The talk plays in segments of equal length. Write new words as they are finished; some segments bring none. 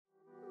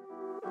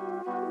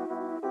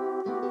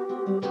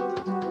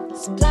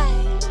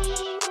Splash,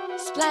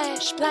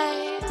 splash,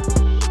 splash,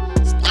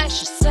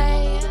 splash your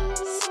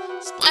sass,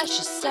 splash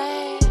your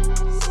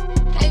sass.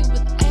 Hey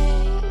with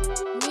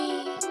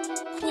Amy,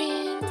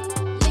 Quinn,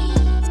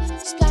 Lee,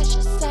 splash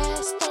your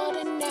sass.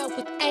 Starting out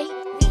with Amy,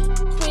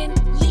 Quinn,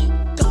 Lee,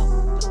 go.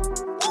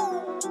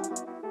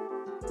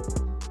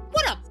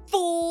 What up,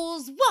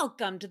 fools?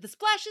 Welcome to the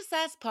Splash of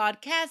Sass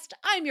podcast.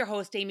 I'm your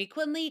host, Amy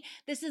Quinley.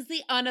 This is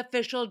the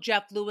Unofficial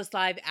Jeff Lewis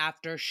Live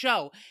After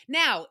Show.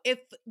 Now, if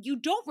you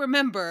don't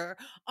remember,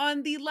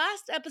 on the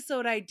last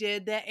episode I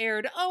did that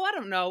aired,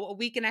 a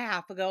week and a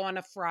half ago on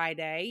a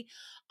Friday,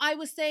 I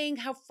was saying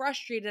how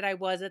frustrated I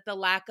was at the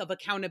lack of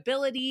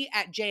accountability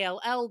at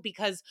JLL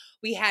because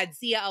we had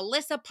Zia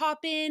Alyssa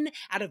pop in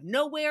out of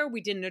nowhere.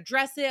 We didn't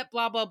address it,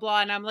 blah, blah,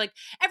 blah. And I'm like,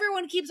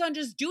 everyone keeps on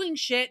just doing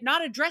shit,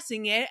 not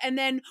addressing it. And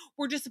then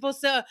we're just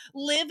supposed to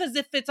live as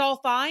if it's all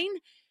fine.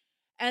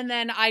 And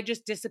then I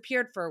just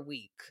disappeared for a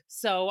week.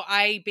 So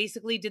I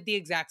basically did the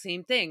exact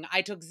same thing.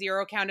 I took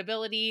zero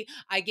accountability.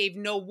 I gave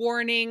no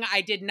warning.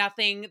 I did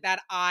nothing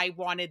that I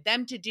wanted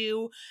them to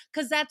do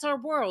because that's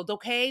our world,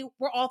 okay?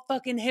 We're all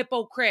fucking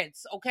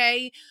hypocrites,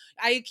 okay?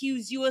 I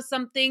accuse you of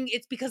something.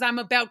 It's because I'm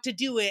about to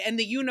do it. And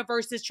the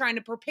universe is trying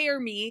to prepare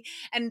me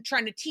and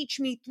trying to teach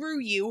me through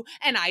you.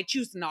 And I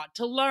choose not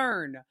to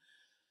learn.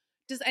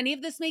 Does any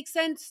of this make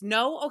sense?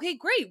 No? Okay,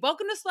 great.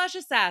 Welcome to Splash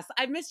of Sass.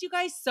 I've missed you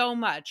guys so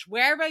much.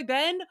 Where have I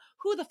been?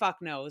 Who the fuck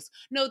knows?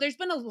 No, there's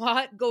been a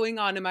lot going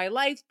on in my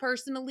life,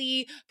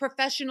 personally,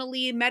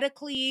 professionally,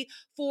 medically,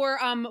 for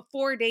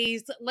 4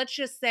 days. Let's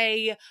just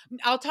say,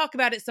 I'll talk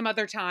about it some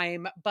other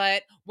time,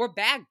 but we're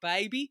back,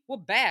 baby. We're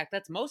back.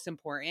 That's most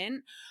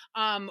important.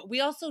 We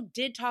also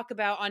did talk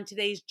about on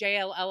today's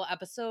JLL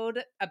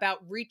episode about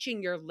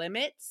reaching your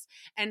limits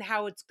and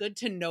how it's good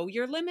to know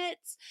your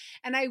limits.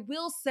 And I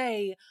will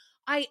say,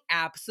 I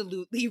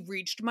absolutely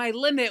reached my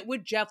limit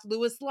with Jeff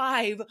Lewis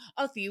Live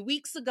a few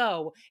weeks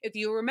ago. If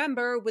you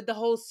remember, with the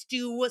whole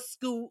Stu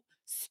Anna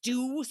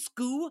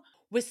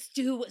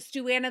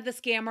the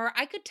scammer,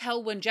 I could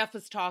tell when Jeff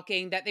was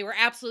talking that they were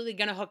absolutely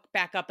going to hook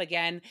back up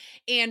again.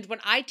 And when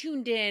I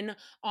tuned in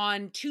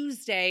on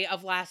Tuesday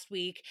of last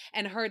week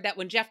and heard that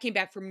when Jeff came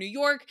back from New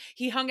York,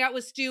 he hung out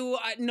with Stu,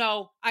 I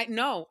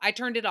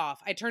turned it off.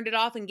 I turned it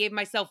off and gave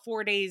myself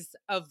 4 days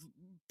of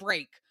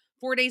break.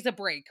 4 days of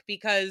break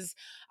because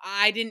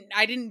I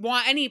didn't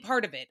want any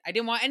part of it. I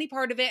didn't want any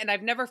part of it, and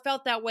I've never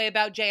felt that way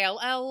about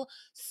JLL.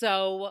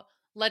 So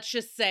let's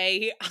just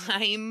say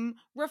I'm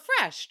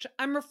refreshed.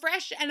 I'm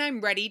refreshed and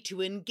I'm ready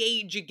to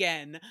engage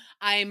again.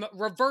 I'm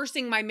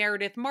reversing my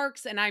Meredith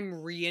Marks and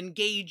I'm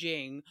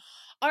re-engaging.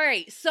 All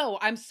right, so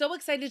I'm so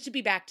excited to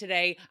be back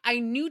today. I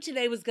knew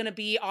today was going to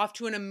be off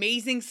to an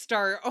amazing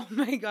start. Oh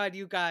my God,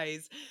 you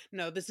guys.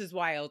 No, this is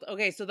wild.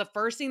 Okay, so the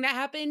first thing that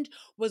happened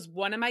was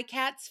one of my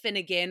cats,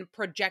 Finnegan,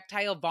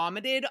 projectile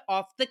vomited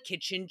off the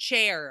kitchen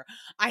chair.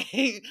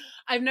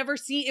 I've never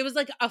seen, it was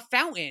like a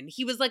fountain.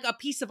 He was like a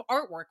piece of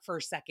artwork for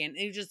a second. And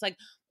he was just like,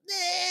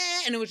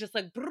 "Bleh," and it was just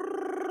like,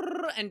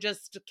 brrr, and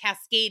just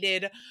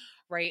cascaded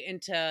right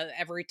into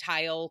every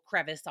tile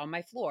crevice on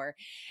my floor.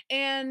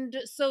 And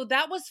so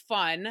that was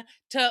fun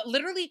to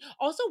literally,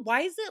 also,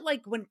 why is it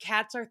like when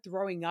cats are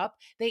throwing up,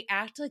 they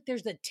act like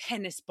there's a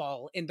tennis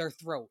ball in their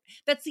throat?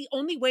 That's the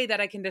only way that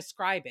I can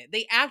describe it.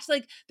 They act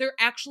like they're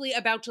actually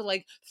about to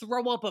like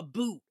throw up a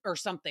boot or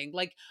something,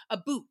 like a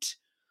boot.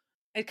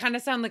 It kind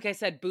of sounded like I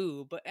said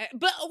boob,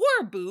 but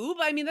or a boob.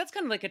 I mean, that's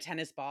kind of like a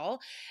tennis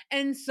ball.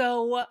 And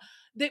so,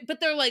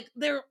 but they're like,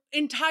 their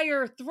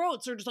entire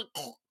throats are just like,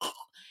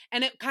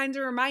 and it kind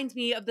of reminds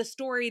me of the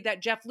story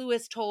that Jeff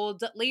Lewis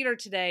told later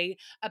today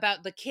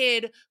about the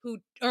kid who,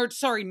 or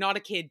sorry, not a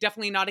kid,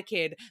 definitely not a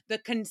kid, the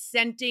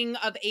consenting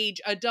of age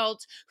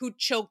adult who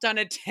choked on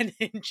a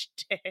 10-inch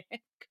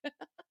dick.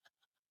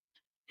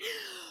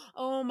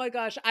 Oh my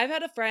gosh. I've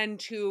had a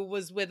friend who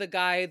was with a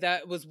guy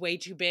that was way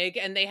too big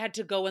and they had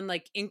to go in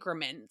like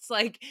increments.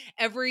 Like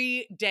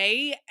every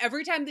day,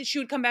 every time that she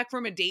would come back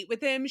from a date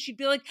with him, she'd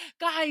be like,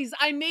 guys,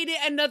 I made it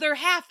another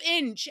half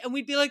inch. And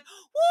we'd be like,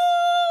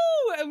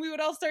 woo! And we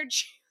would all start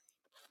cheering.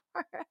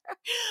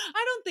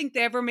 I don't think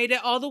they ever made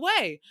it all the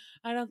way.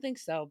 I don't think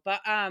so. But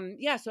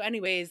yeah, so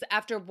anyways,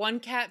 after one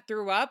cat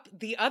threw up,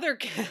 the other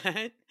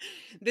cat,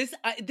 this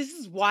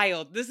is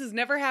wild. This has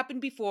never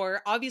happened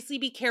before. Obviously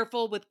be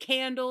careful with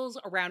candles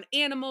around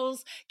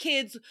animals,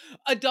 kids,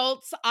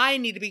 adults. I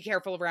need to be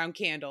careful around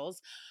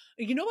candles.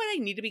 You know what I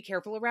need to be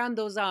careful around?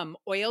 Those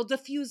oil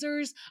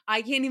diffusers.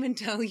 I can't even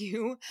tell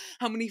you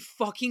how many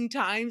fucking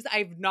times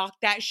I've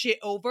knocked that shit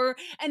over.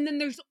 And then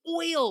there's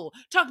oil.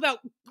 Talk about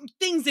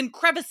things in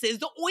crevices.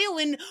 The oil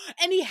in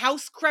any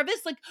house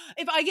crevice. Like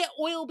if I get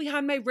oil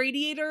behind my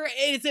radiator,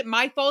 is it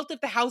my fault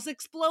if the house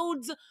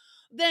explodes?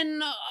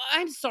 Then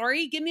I'm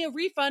sorry, give me a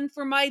refund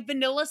for my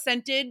vanilla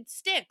scented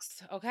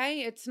sticks,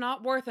 okay? It's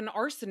not worth an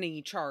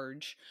arsony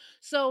charge.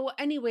 So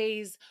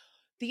anyways,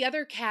 the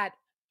other cat,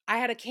 I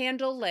had a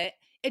candle lit.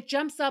 It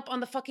jumps up on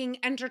the fucking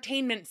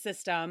entertainment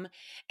system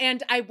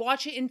and I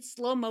watch it in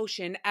slow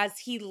motion as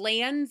he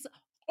lands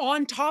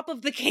on top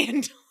of the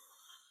candle.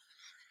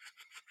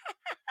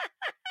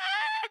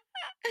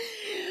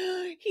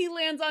 He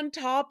lands on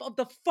top of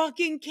the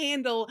fucking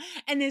candle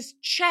and his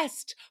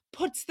chest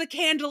puts the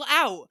candle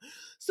out.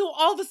 So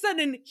all of a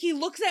sudden he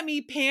looks at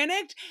me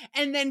panicked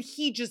and then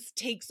he just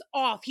takes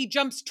off. He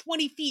jumps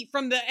 20 feet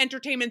from the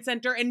entertainment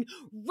center and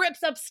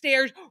rips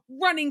upstairs,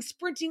 running,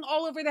 sprinting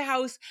all over the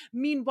house.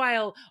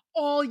 Meanwhile,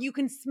 all you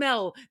can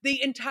smell,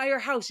 the entire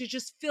house is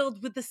just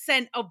filled with the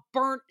scent of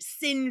burnt,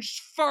 singed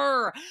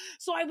fur.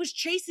 So I was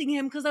chasing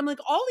him because I'm like,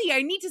 Ollie,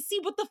 I need to see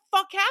what the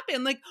fuck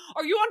happened. Like,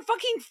 are you on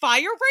fucking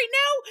fire right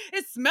now?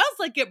 It smells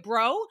like it,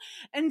 bro.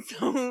 And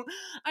so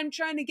I'm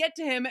trying to get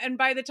to him. And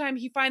by the time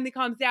he finally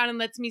calms down and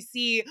lets me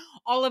see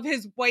all of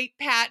his white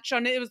patch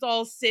on it, it was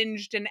all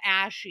singed and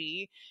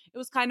ashy. It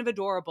was kind of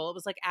adorable. It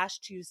was like Ash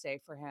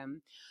Tuesday for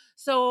him.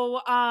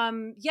 So,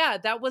 yeah,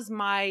 that was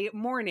my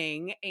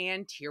morning,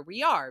 and here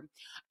we are.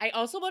 I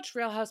also watched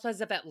Real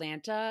Housewives of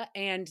Atlanta,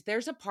 and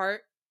there's a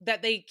part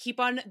that they keep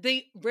on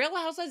the Real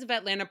Housewives of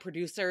Atlanta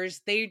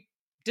producers. They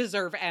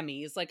deserve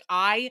Emmys. Like,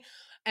 I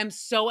am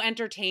so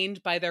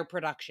entertained by their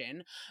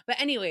production. But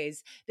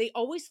anyways, they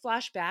always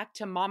flash back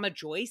to Mama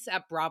Joyce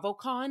at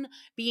BravoCon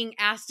being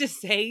asked to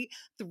say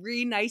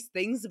 3 nice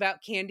things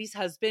about Candy's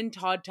husband,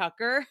 Todd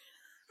Tucker.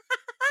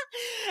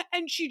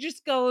 And she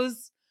just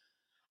goes,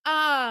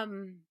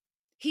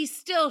 he's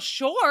still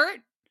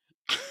short.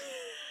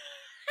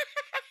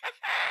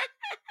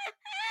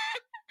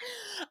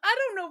 I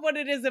don't know what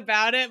it is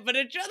about it, but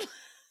it just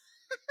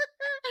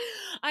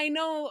I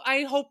know,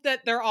 I hope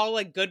that they're all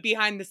like good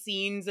behind the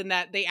scenes and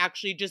that they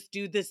actually just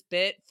do this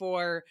bit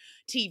for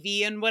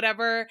TV and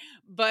whatever.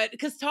 But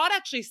because Todd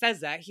actually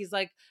says that. He's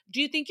like, "Do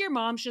you think your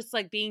mom's just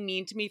like being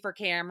mean to me for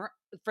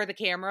the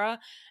camera?"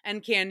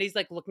 And Candy's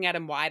like looking at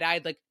him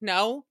wide-eyed, like,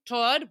 "No,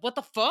 Todd, what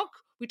the fuck?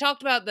 We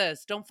talked about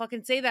this. Don't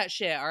fucking say that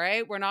shit, all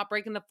right? We're not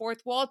breaking the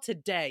fourth wall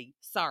today,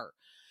 sir."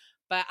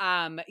 But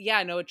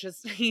yeah, no, it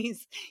just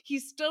he's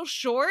still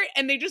short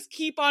and they just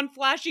keep on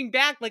flashing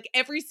back like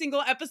every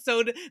single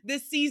episode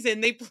this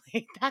season they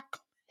played that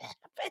clip.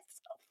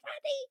 It's so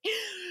funny.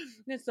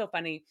 It's so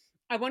funny.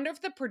 I wonder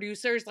if the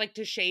producers like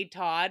to shade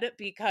Todd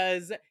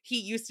because he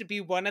used to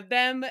be one of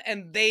them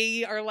and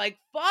they are like,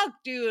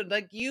 "Fuck, dude,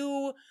 like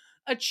you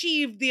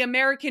achieved the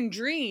American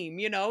dream,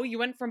 you know? You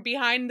went from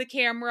behind the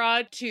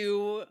camera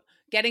to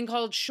getting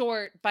called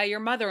short by your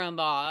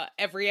mother-in-law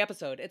every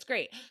episode." It's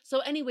great. So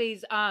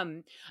anyways,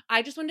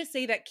 I just wanted to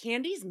say that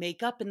Candy's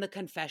makeup in the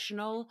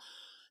confessional,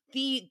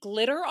 the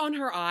glitter on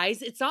her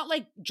eyes, it's not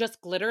like just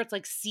glitter, it's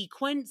like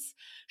sequins.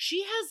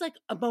 She has like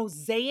a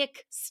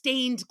mosaic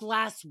stained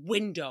glass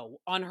window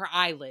on her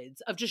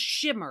eyelids of just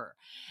shimmer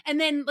and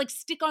then like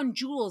stick on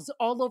jewels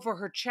all over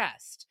her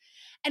chest.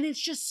 And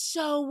it's just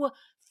so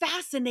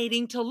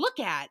fascinating to look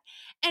at.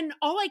 And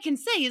all I can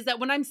say is that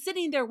when I'm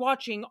sitting there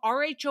watching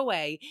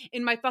RHOA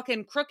in my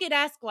fucking crooked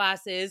ass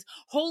glasses,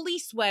 holy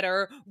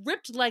sweater,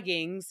 ripped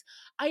leggings,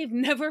 I have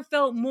never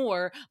felt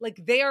more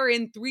like they are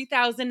in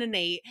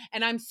 3008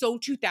 and I'm so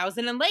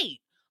 2000 and late.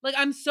 Like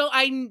I'm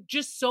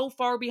just so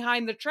far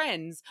behind the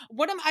trends.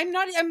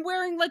 I'm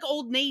wearing like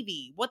Old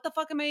Navy. What the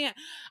fuck am I?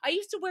 I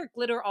used to wear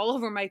glitter all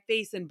over my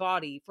face and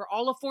body for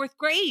all of 4th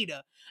grade.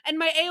 And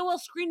my AOL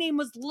screen name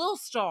was Lil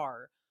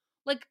Star.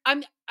 Like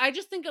I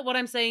just think that what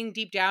I'm saying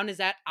deep down is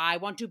that I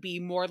want to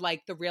be more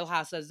like the Real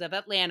Housewives of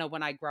Atlanta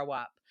when I grow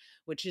up,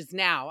 which is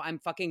now I'm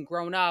fucking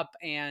grown up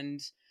and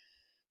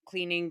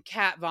cleaning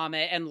cat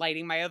vomit and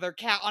lighting my other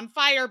cat on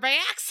fire by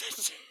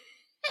accident.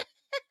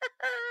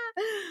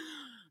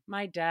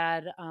 My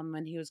dad,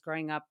 when he was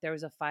growing up, there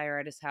was a fire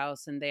at his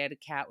house and they had a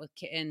cat with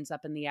kittens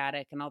up in the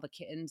attic and all the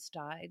kittens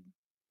died.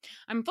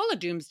 I'm full of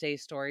doomsday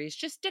stories.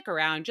 Just stick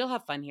around. You'll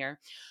have fun here.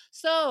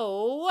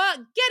 So,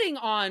 getting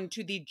on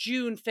to the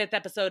June 5th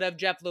episode of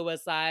Jeff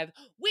Lewis Live,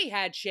 we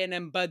had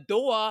Shannon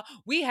Bedoya,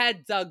 we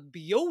had Doug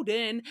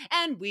Bioden,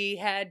 and we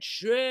had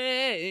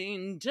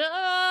Shane Douglas.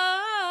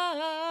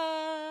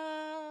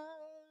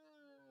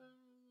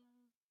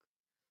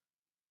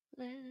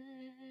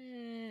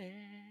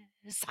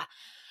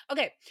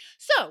 Okay,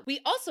 so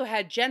we also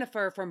had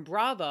Jennifer from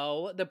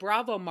Bravo. The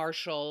Bravo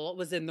Marshal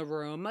was in the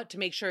room to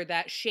make sure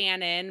that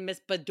Shannon,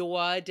 Miss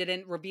Bedoya,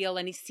 didn't reveal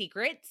any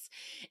secrets.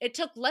 It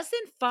took less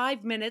than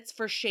 5 minutes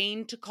for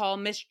Shane to call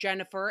Miss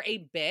Jennifer a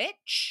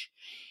bitch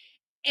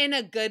in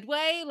a good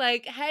way,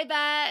 like, "Hey,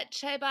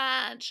 bitch, hey,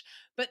 bitch."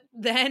 But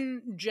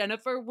then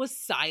Jennifer was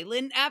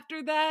silent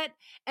after that,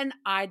 and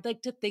I'd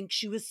like to think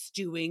she was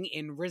stewing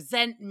in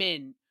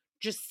resentment.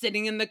 Just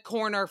sitting in the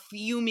corner,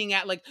 fuming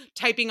at, like,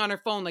 typing on her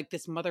phone, like,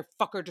 "This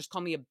motherfucker just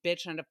called me a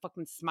bitch," and I had to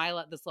fucking smile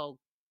at this little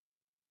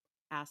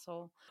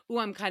asshole. Ooh,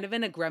 I'm kind of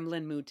in a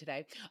gremlin mood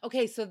today.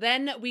 Okay, so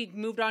then we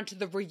moved on to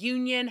the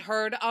reunion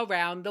heard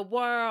around the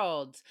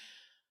world.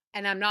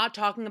 And I'm not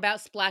talking about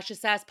Splash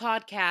Sass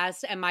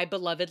podcast and my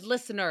beloved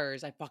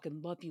listeners. I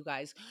fucking love you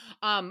guys.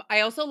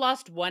 I also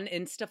lost one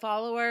Insta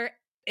follower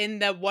in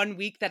the 1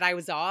 week that I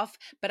was off,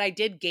 but I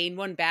did gain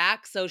one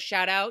back. So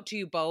shout out to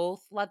you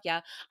both. Love ya.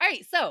 All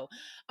right. So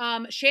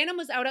Shannon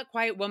was out at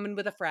Quiet Woman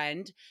with a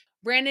friend,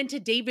 ran into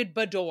David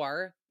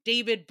Bador,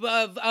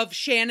 of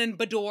Shannon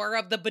Bador,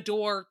 of the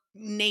Bador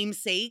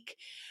namesake,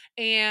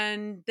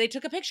 and they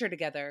took a picture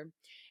together.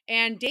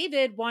 and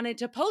David wanted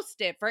to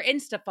post it for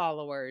Insta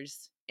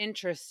followers.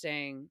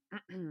 Interesting.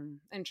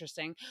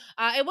 Interesting.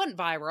 It went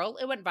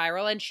viral. It went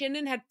viral, and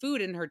Shannon had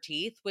food in her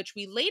teeth, which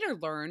we later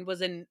learned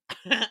was an.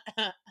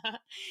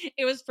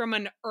 It was from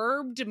an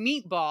herbed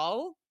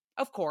meatball.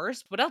 Of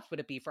course. What else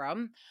would it be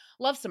from?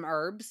 Love some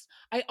herbs.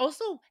 I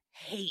also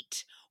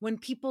hate when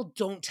people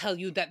don't tell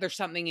you that there's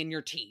something in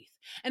your teeth.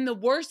 And the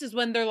worst is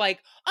when they're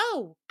like,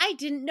 "Oh, I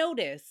didn't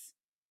notice."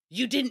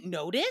 You didn't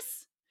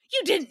notice?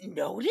 You didn't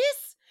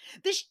notice?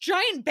 This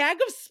giant bag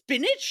of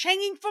spinach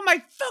hanging from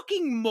my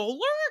fucking molar?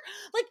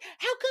 Like,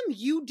 how come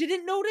you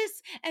didn't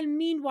notice? And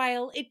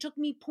meanwhile, it took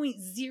me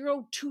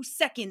 0.02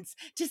 seconds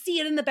to see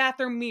it in the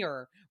bathroom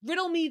mirror.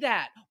 Riddle me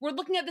that. We're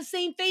looking at the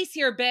same face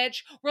here,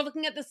 bitch. We're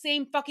looking at the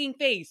same fucking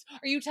face.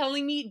 Are you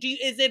telling me,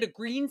 is it a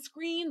green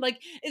screen? Like,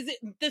 is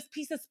it this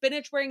piece of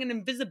spinach wearing an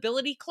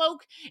invisibility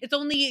cloak? It's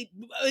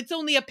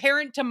only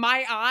apparent to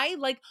my eye?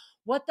 Like,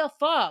 what the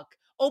fuck?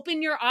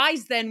 Open your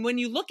eyes then when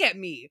you look at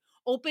me.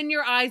 Open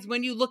your eyes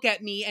when you look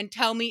at me and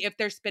tell me if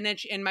there's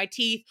spinach in my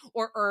teeth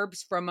or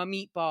herbs from a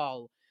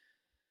meatball.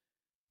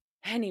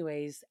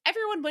 Anyways,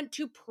 everyone went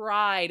to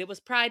Pride. It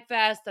was Pride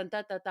Fest.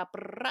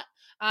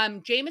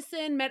 And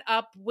Jameson met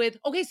up with.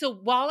 Okay, so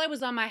while I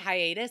was on my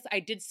hiatus,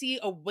 I did see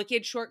a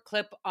wicked short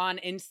clip on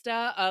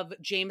Insta of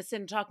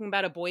Jameson talking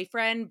about a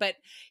boyfriend, but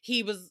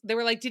they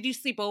were like, "Did you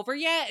sleep over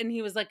yet?" And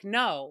he was like,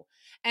 "No."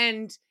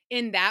 And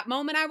in that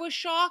moment, I was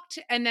shocked.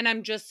 And then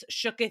I'm just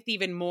shooketh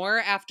even more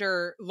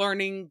after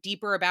learning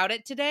deeper about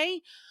it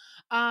today.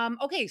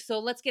 Okay, so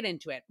let's get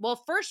into it. Well,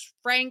 first,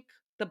 Frank,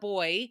 the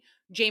boy,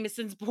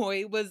 Jameson's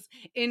boy, was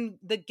in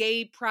the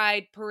Gay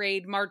Pride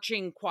Parade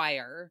marching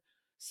choir.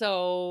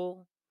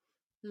 So,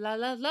 la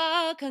la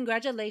la,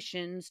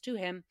 congratulations to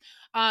him.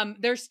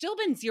 There's still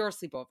been 0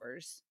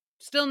 sleepovers.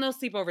 Still no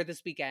sleepover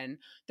this weekend.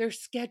 Their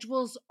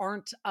schedules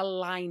aren't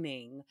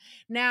aligning.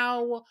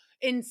 Now,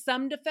 in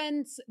some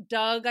defense,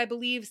 Doug, I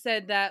believe,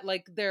 said that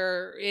like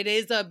it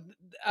is a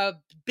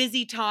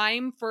busy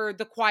time for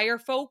the choir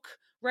folk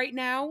right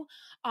now.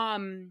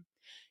 Um,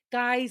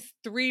 guys,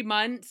 3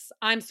 months.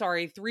 I'm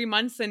sorry, 3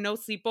 months and no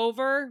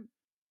sleepover.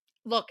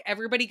 Look,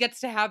 everybody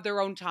gets to have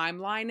their own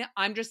timeline.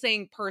 I'm just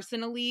saying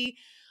personally,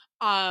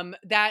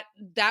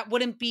 that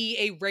wouldn't be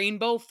a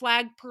rainbow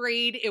flag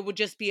parade. It would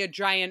just be a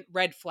giant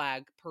red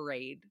flag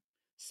parade.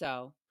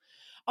 So,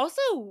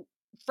 also,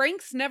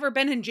 Frank's never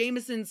been in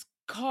Jameson's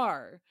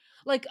car.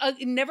 Like,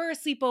 never a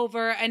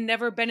sleepover and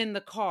never been in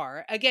the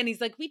car. Again,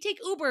 he's like, we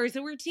take Ubers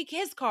and we take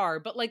his car,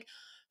 but like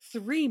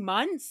 3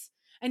 months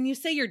and you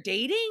say you're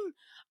dating?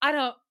 I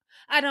don't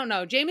I don't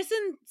know.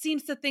 Jameson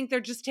seems to think they're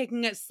just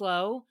taking it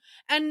slow,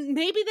 and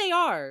maybe they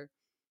are.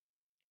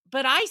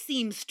 But I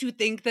seems to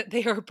think that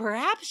they are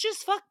perhaps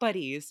just fuck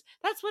buddies.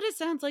 That's what it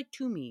sounds like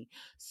to me.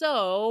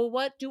 So,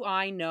 what do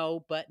I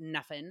know but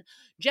nothing?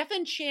 Jeff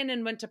and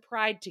Shannon went to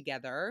Pride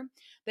together.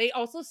 They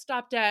also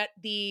stopped at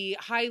the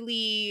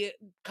highly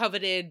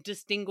coveted,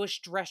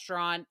 distinguished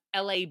restaurant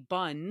LA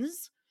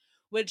Buns,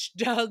 which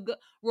Doug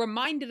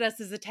reminded us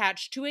is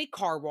attached to a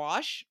car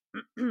wash.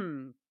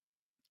 Ew.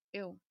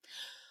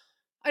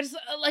 I just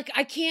like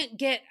I can't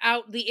get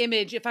out the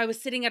image if I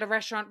was sitting at a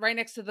restaurant right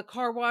next to the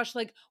car wash.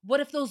 Like, what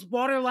if those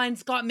water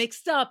lines got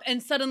mixed up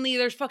and suddenly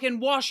there's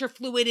fucking washer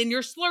fluid in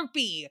your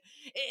Slurpee?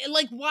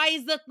 Like, why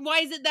is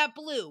it that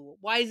blue?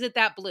 Why is it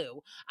that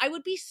blue? I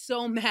would be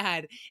so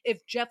mad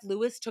if Jeff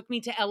Lewis took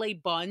me to LA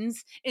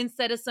Buns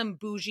instead of some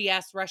bougie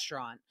ass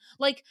restaurant.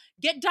 Like,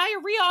 get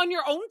diarrhea on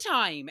your own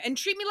time and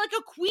treat me like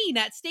a queen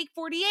at Steak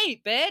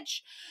 48, bitch.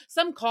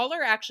 Some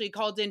caller actually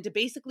called in to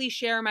basically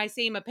share my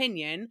same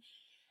opinion.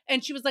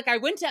 And she was like, I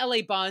went to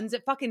LA Buns.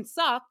 It fucking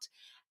sucked.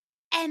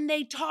 And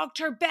they talked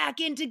her back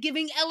into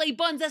giving LA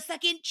Buns a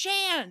second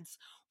chance.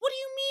 What do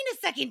you mean a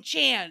second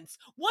chance?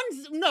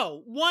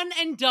 One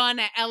and done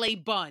at LA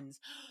Buns.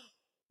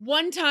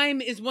 One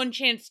time is one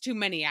chance too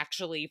many,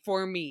 actually,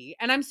 for me.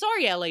 And I'm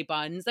sorry, LA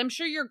Buns. I'm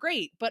sure you're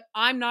great, but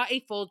I'm not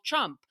a full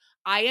chump.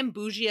 I am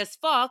bougie as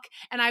fuck,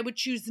 and I would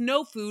choose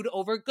no food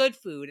over good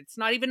food. It's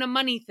not even a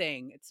money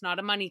thing. It's not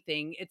a money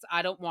thing. It's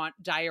I don't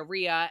want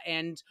diarrhea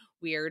and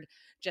weird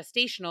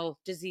gestational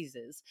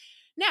diseases.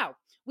 Now,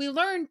 we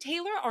learned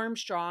Taylor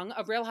Armstrong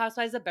of Real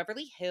Housewives of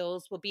Beverly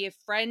Hills will be a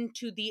friend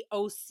to the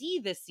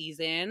OC this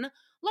season.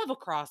 Love a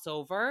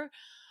crossover.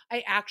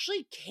 I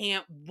actually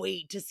can't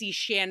wait to see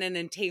Shannon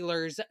and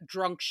Taylor's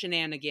drunk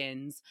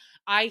shenanigans.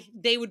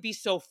 They would be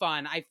so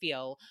fun, I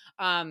feel.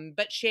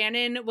 But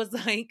Shannon was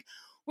like,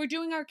 we're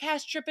doing our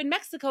cast trip in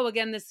Mexico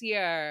again this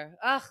year.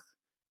 Ugh,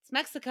 it's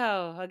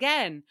Mexico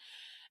again.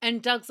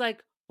 And Doug's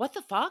like, what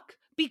the fuck?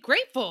 Be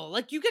grateful.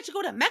 Like, you get to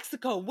go to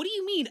Mexico. What do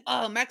you mean,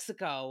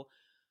 Mexico?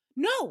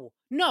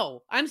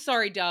 No, I'm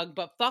sorry, Doug,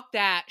 but fuck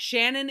that.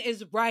 Shannon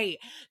is right.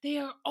 They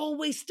are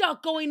always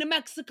stuck going to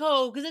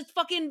Mexico because it's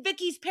fucking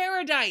Vicky's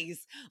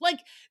paradise. Like,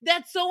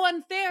 that's so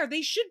unfair.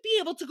 They should be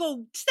able to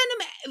go send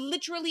them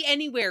literally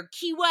anywhere.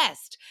 Key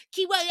West,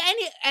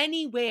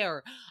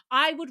 anywhere.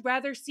 I would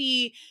rather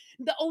see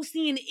the OC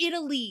in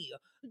Italy.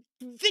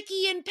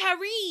 Vicky in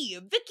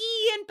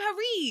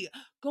Paris.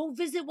 Go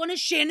visit one of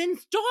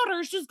Shannon's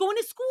daughters who's going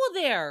to school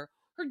there.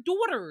 her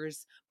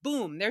daughters.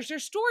 Boom, there's your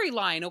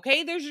storyline,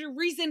 okay? There's your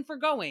reason for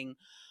going.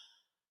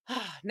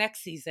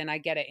 Next season, I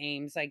get it,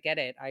 Ames. I get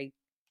it.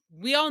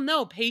 We all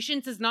know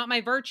patience is not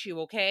my virtue,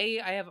 okay?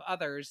 I have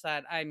others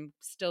that I'm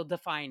still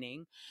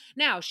defining.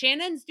 Now,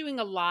 Shannon's doing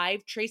a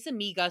live Trace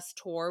Amigas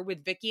tour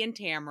with Vicky and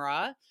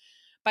Tamara.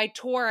 By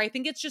tour, I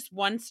think it's just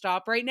one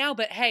stop right now,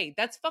 but hey,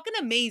 that's fucking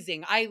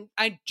amazing.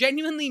 I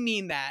genuinely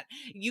mean that.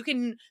 You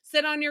can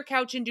sit on your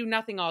couch and do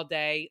nothing all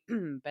day.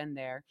 Been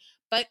there.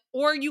 But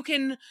or you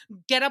can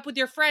get up with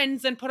your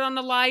friends and put on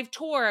a live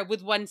tour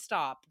with one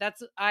stop.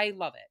 I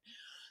love it.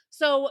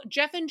 So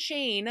Jeff and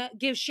Shane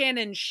give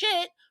Shannon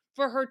shit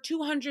for her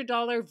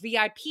 $200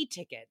 VIP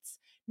tickets.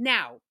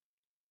 Now,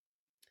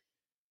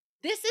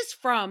 this is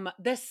from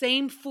the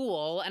same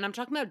fool, and I'm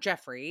talking about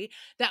Jeffrey,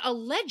 that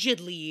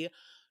allegedly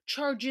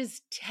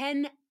charges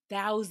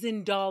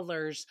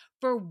 $10,000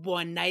 for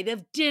one night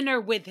of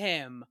dinner with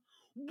him.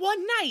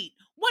 One night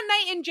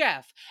in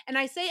Jeff. And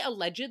I say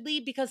allegedly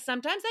because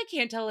sometimes I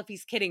can't tell if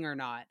he's kidding or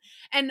not.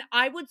 And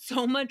I would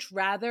so much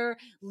rather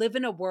live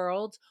in a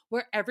world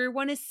where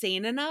everyone is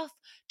sane enough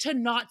to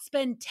not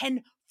spend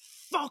 10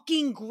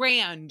 fucking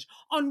grand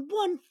on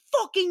one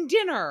fucking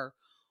dinner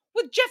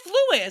with Jeff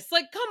Lewis.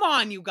 Like, come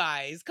on, you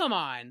guys. Come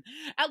on.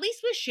 At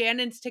least with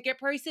Shannon's ticket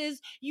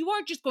prices, you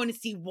aren't just going to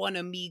see one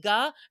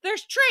amiga.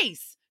 There's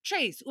Trace.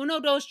 Trace,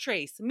 uno, dos,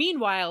 Trace.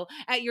 Meanwhile,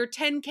 at your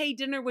 10K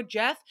dinner with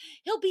Jeff,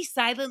 he'll be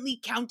silently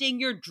counting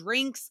your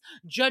drinks,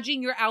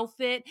 judging your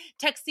outfit,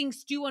 texting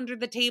Stu under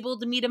the table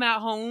to meet him at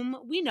home.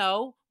 We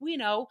know.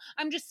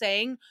 I'm just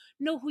saying,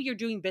 know who you're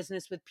doing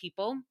business with,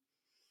 people.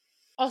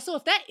 Also,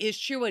 if that is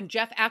true and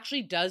Jeff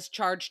actually does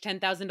charge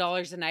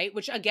 $10,000 a night,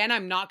 which again,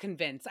 I'm not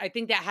convinced. I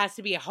think that has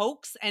to be a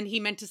hoax and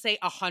he meant to say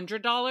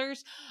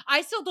 $100.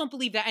 I still don't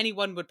believe that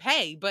anyone would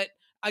pay, but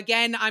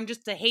again, I'm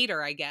just a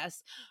hater, I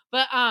guess.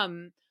 But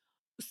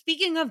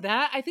speaking of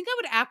that, I think I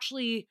would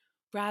actually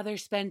rather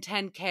spend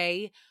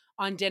 10K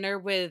on dinner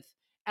with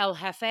El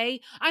Jefe.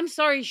 I'm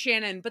sorry,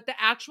 Shannon, but the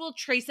actual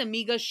Trace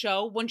Amiga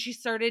show, when she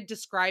started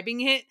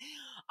describing it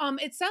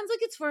sounds like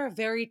it's for a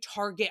very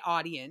target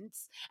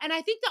audience. And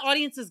I think the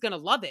audience is going to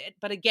love it.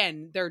 But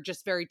again, they're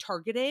just very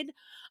targeted.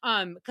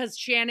 Because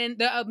Shannon,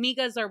 the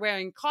Amigas are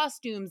wearing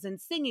costumes and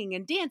singing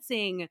and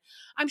dancing.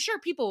 I'm sure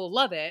people will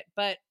love it.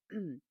 But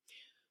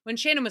when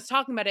Shannon was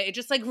talking about it, it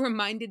just like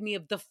reminded me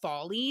of the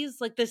Follies,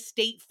 like the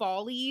state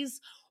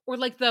Follies, or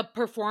like the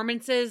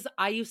performances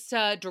I used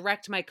to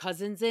direct my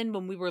cousins in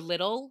when we were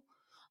little.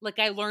 Like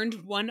I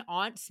learned one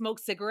aunt smoked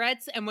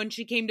cigarettes, and when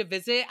she came to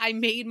visit, I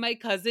made my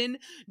cousin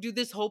do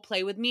this whole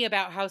play with me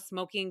about how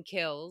smoking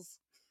kills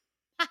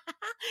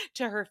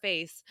to her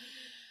face.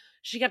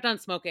 She kept on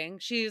smoking.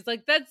 She's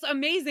like, "That's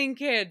amazing,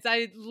 kids.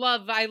 I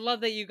love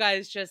that you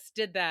guys just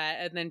did that."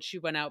 And then she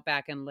went out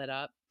back and lit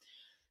up.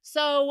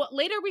 So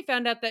later we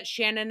found out that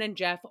Shannon and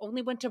Jeff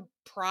only went to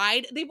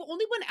Pride. They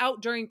only went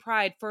out during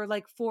Pride for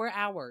like 4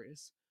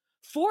 hours.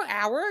 4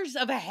 hours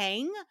of a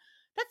hang?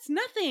 That's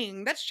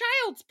nothing. That's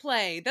child's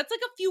play. That's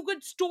like a few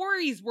good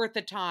stories worth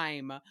of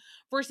time.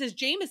 Versus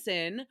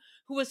Jameson,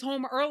 who was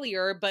home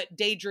earlier but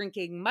day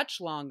drinking much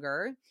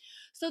longer.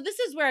 So this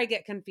is where I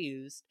get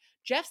confused.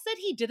 Jeff said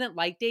he didn't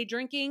like day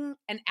drinking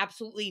and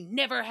absolutely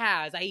never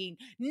has. I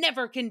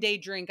never can day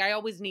drink. I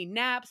always need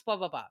naps, blah,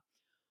 blah, blah.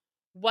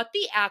 What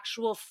the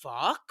actual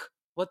fuck?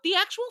 What the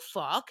actual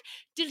fuck?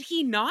 Did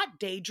he not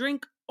day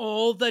drink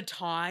all the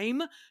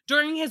time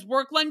during his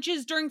work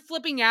lunches during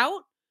flipping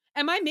out?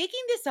 Am I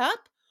making this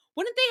up?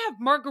 Wouldn't they have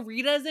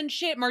margaritas and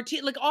shit,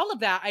 like all of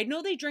that? I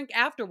know they drink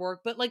after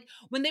work, but like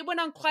when they went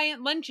on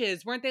client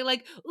lunches, weren't they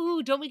like,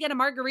 "Ooh, don't we get a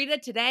margarita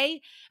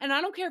today?" And I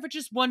don't care if it's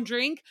just one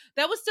drink.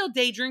 That was still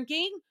day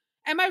drinking.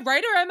 Am I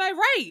right or am I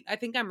right? I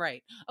think I'm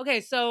right. Okay,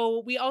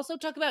 so we also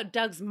talk about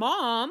Doug's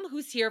mom,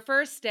 who's here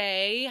for a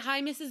stay.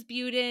 Hi, Mrs.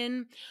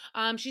 Buden.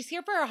 She's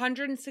here for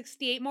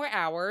 168 more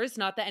hours.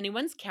 Not that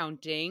anyone's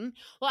counting.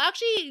 Well,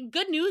 actually,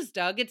 good news,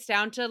 Doug. It's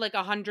down to like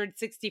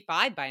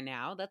 165 by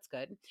now. That's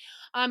good.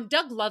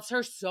 Doug loves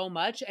her so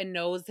much and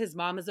knows his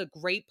mom is a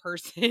great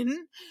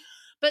person.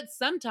 But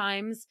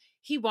sometimes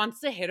he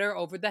wants to hit her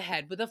over the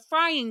head with a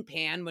frying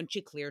pan when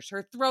she clears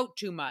her throat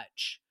too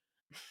much.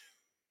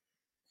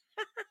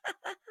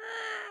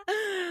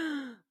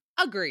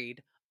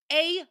 Agreed.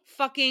 A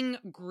fucking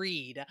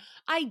greed.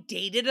 I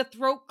dated a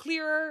throat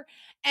clearer,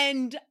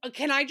 and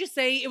can I just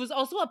say it was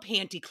also a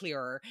panty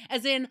clearer,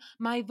 as in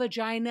my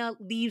vagina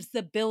leaves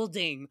the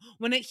building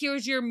when it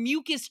hears your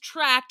mucus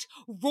tract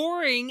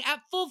roaring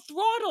at full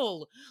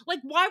throttle. Like,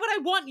 why would I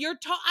want your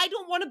I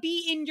don't want to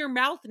be in your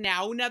mouth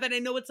now that I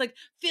know it's like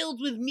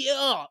filled with me.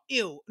 Ugh,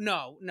 ew,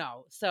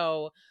 no.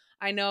 So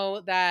I know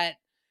that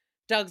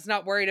Doug's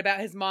not worried about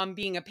his mom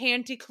being a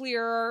panty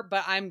clearer,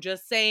 but I'm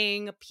just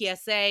saying,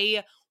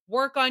 PSA,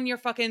 work on your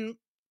fucking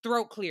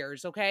throat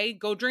clears, okay?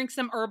 Go drink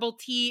some herbal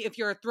tea if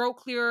you're a throat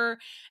clearer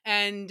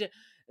and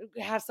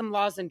have some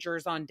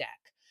lozenges on deck.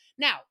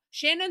 Now,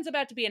 Shannon's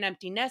about to be an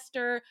empty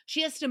nester.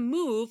 She has to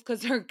move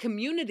because her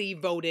community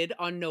voted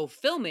on no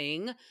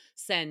filming,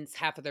 since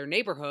half of their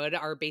neighborhood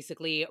are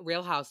basically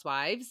Real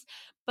Housewives.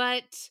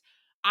 But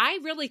I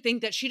really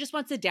think that she just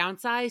wants to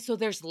downsize so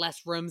there's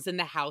less rooms in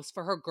the house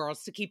for her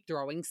girls to keep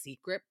throwing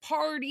secret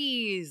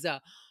parties.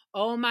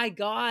 Oh my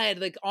God.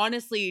 Like,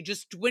 honestly,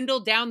 just dwindle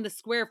down the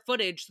square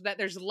footage so that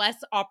there's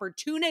less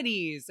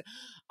opportunities.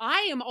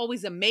 I am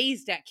always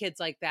amazed at kids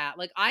like that.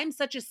 Like, I'm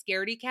such a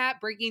scaredy cat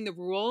breaking the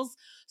rules.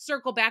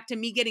 Circle back to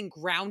me getting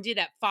grounded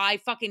at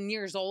 5 fucking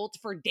years old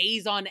for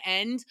days on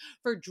end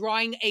for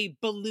drawing a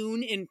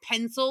balloon in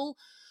pencil.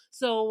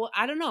 So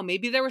I don't know.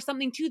 Maybe there was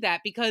something to that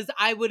because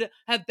I would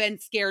have been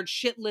scared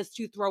shitless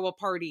to throw a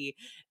party.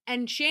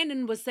 And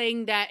Shannon was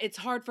saying that it's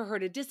hard for her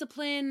to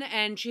discipline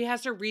and she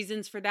has her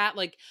reasons for that.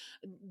 Like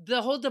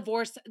the whole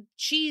divorce,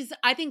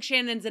 I think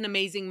Shannon's an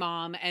amazing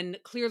mom and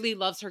clearly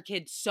loves her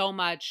kids so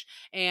much.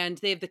 And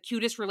they have the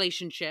cutest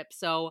relationship.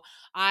 So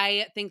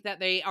I think that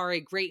they are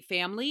a great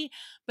family.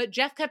 But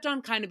Jeff kept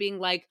on kind of being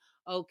like,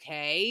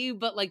 okay,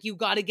 but like you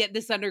got to get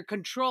this under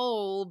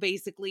control,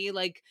 basically.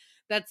 Like,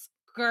 that's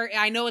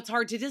I know it's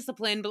hard to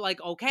discipline, but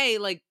like, okay,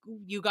 like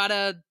you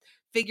gotta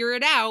figure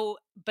it out.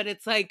 But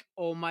it's like,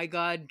 oh my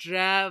God,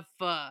 Jeff,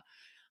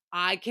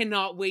 I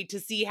cannot wait to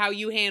see how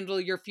you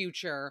handle your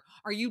future.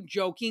 Are you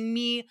joking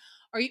me?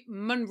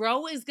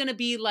 Monroe is going to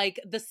be like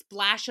the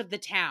splash of the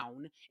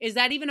town. Is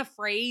that even a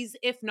phrase?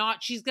 If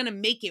not, she's going to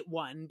make it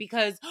one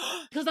because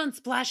on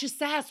Splash of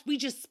Sass,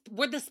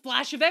 we're the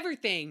splash of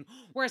everything.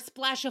 We're a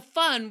splash of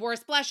fun. We're a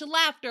splash of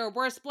laughter.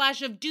 We're a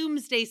splash of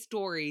doomsday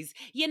stories.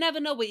 You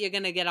never know what you're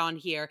going to get on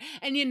here.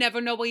 And you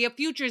never know what your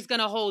future is going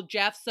to hold,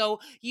 Jeff.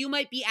 So you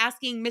might be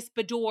asking Miss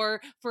Bador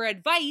for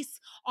advice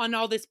on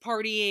all this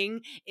partying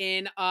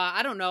in,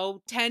 I don't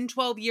know, 10,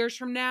 12 years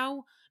from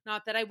now.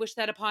 Not that I wish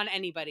that upon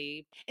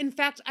anybody. In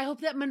fact, I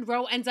hope that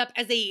Monroe ends up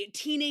as a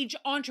teenage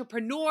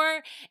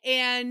entrepreneur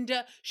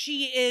and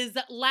she is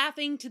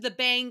laughing to the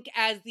bank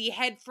as the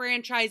head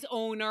franchise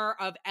owner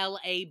of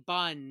LA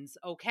Buns,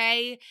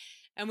 okay?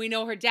 And we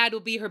know her dad will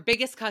be her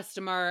biggest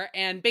customer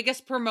and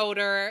biggest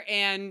promoter,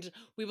 and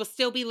we will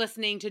still be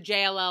listening to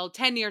JLL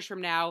 10 years from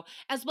now,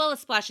 as well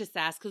as Splash of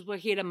Sass, because we're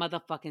here to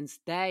motherfucking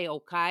stay,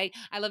 okay?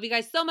 I love you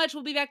guys so much.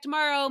 We'll be back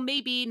tomorrow.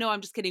 Maybe. No,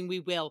 I'm just kidding.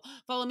 We will.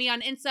 Follow me on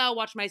Insta,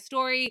 watch my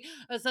story,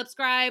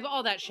 subscribe,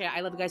 all that shit.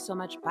 I love you guys so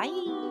much. Bye.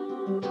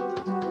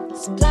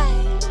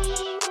 Splash,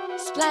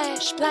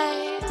 splash,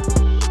 splash,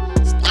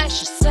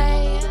 splash of Sass.